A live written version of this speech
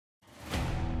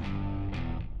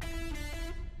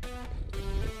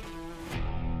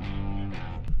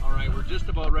just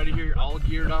about ready here, all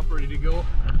geared up, ready to go.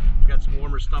 Got some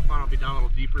warmer stuff on. I'll be down a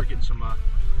little deeper, getting some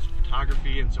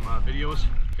photography and some videos.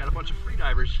 Got a bunch of free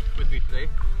divers with me today,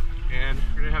 and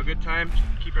we're gonna have a good time,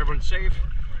 keep everyone safe.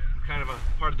 I'm kind of a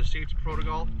part of the safety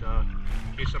protocol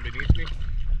in case somebody needs me.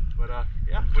 But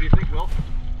yeah, what do you think, Will?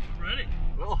 Ready.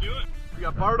 Will, Let's do it. We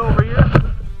got Bart over here.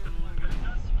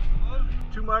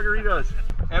 2 margaritas.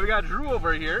 And we got Drew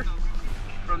over here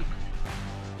from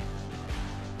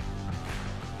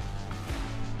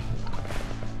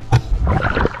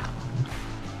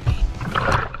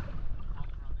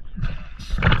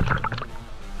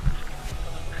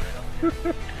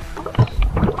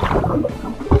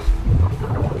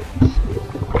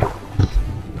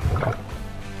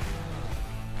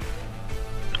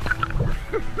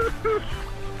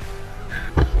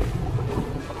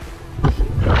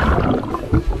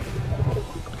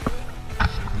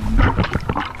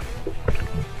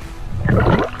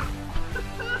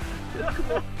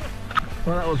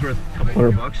well, that was worth a couple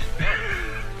of bucks.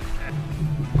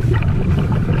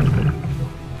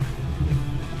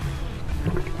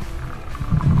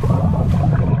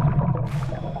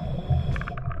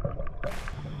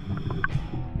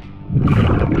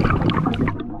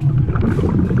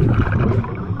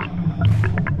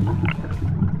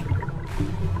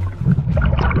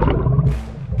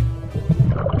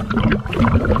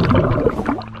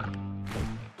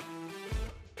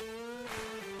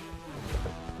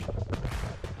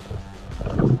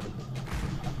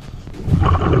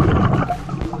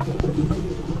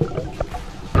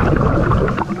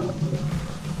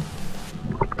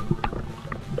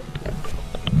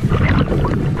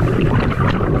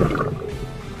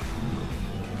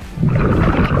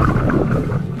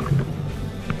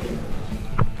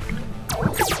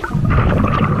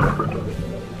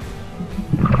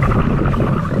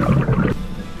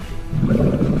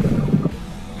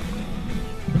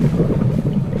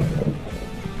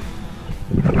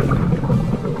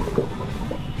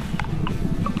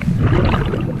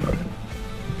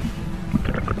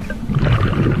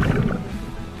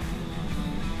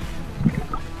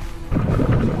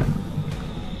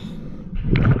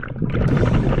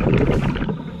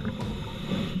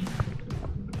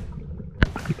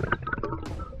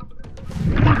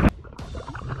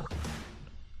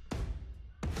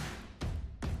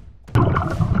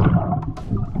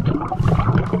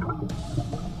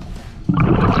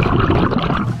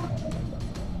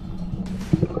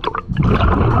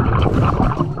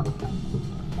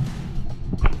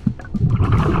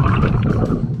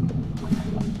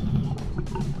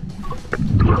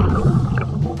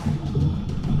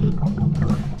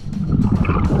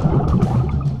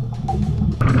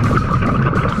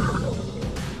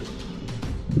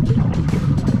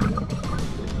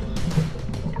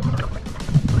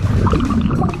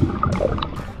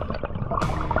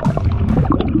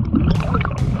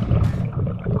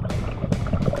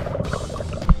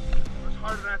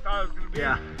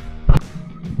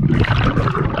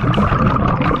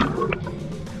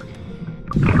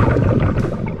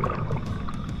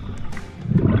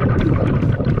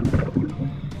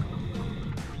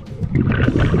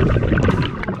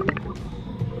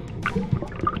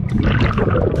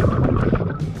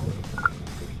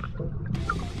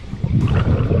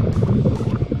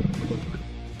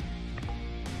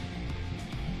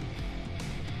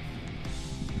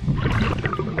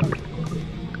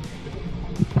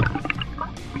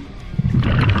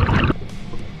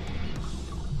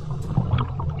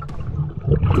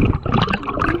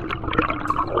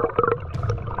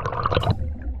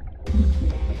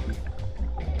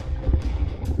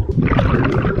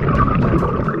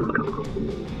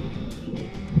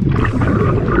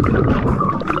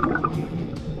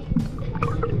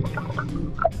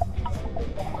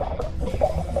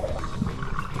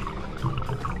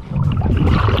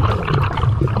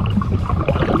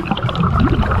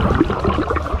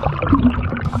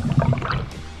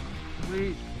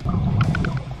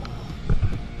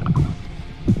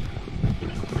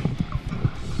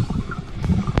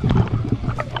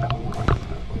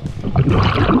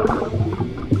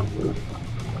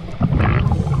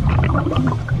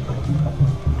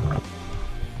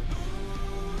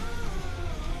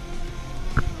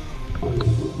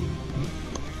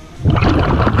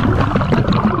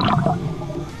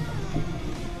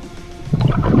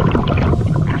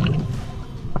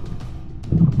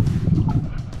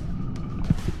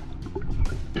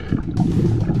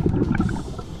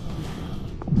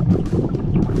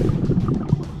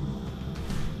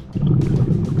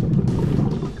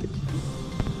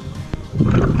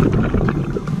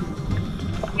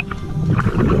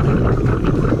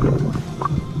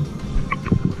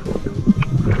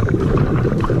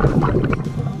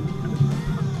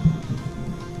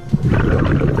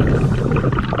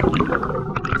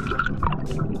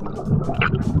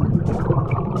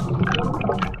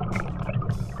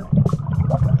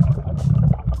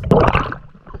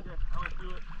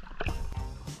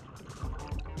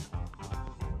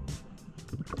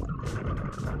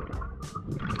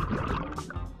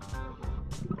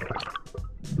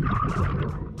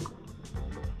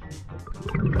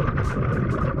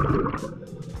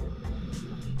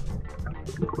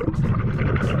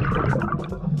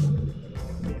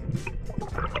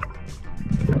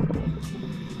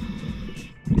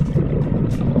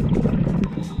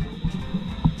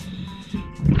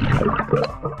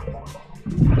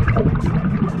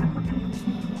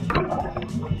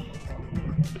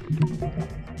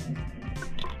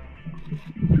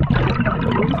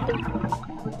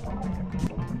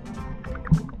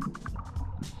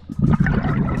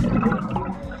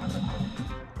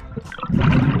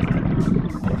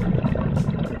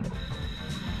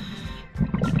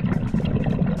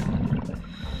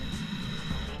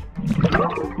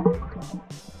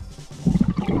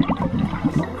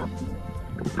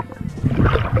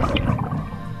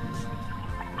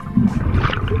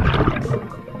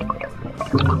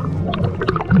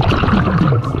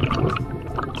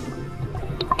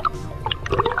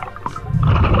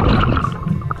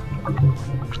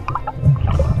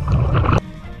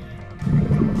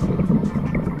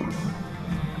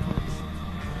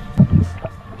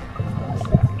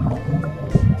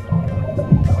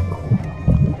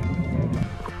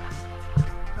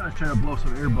 Trying to blow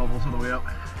some air bubbles on the way up.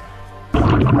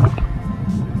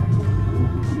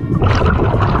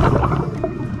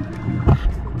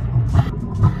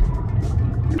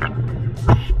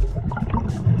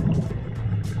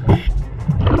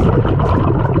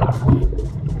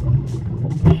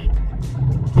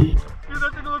 Dude,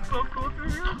 that thing looks so cool through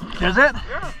here. Is it?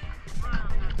 Yeah.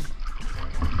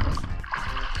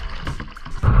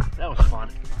 That was fun.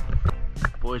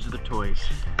 Boys are the toys.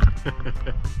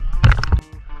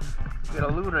 Got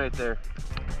a loon right there.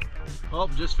 Well,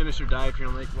 just finished our dive here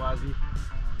on Lake Wazee.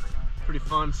 Pretty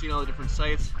fun seeing all the different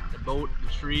sights, the boat, the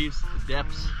trees, the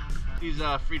depths. These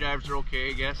free dives are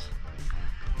okay, I guess.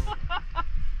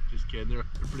 Just kidding, they're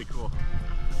pretty cool.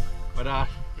 But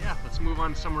yeah, let's move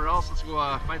on somewhere else. Let's go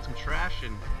find some trash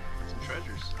and some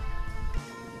treasures.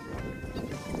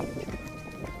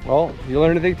 Well, you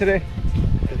learned anything today?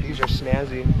 These are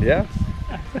snazzy. Yeah?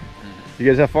 You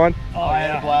guys have fun? Oh, I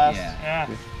had a blast. Yeah.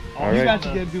 All You right. got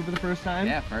to get do for the first time?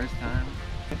 Yeah, first time.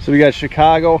 So we got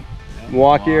Chicago,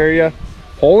 Milwaukee area,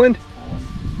 Poland?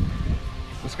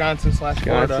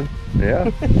 Wisconsin/Florida.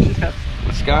 Yeah.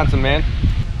 Wisconsin, man.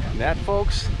 And that,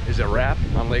 folks, is a wrap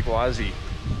on Lake Wazee.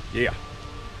 Yeah.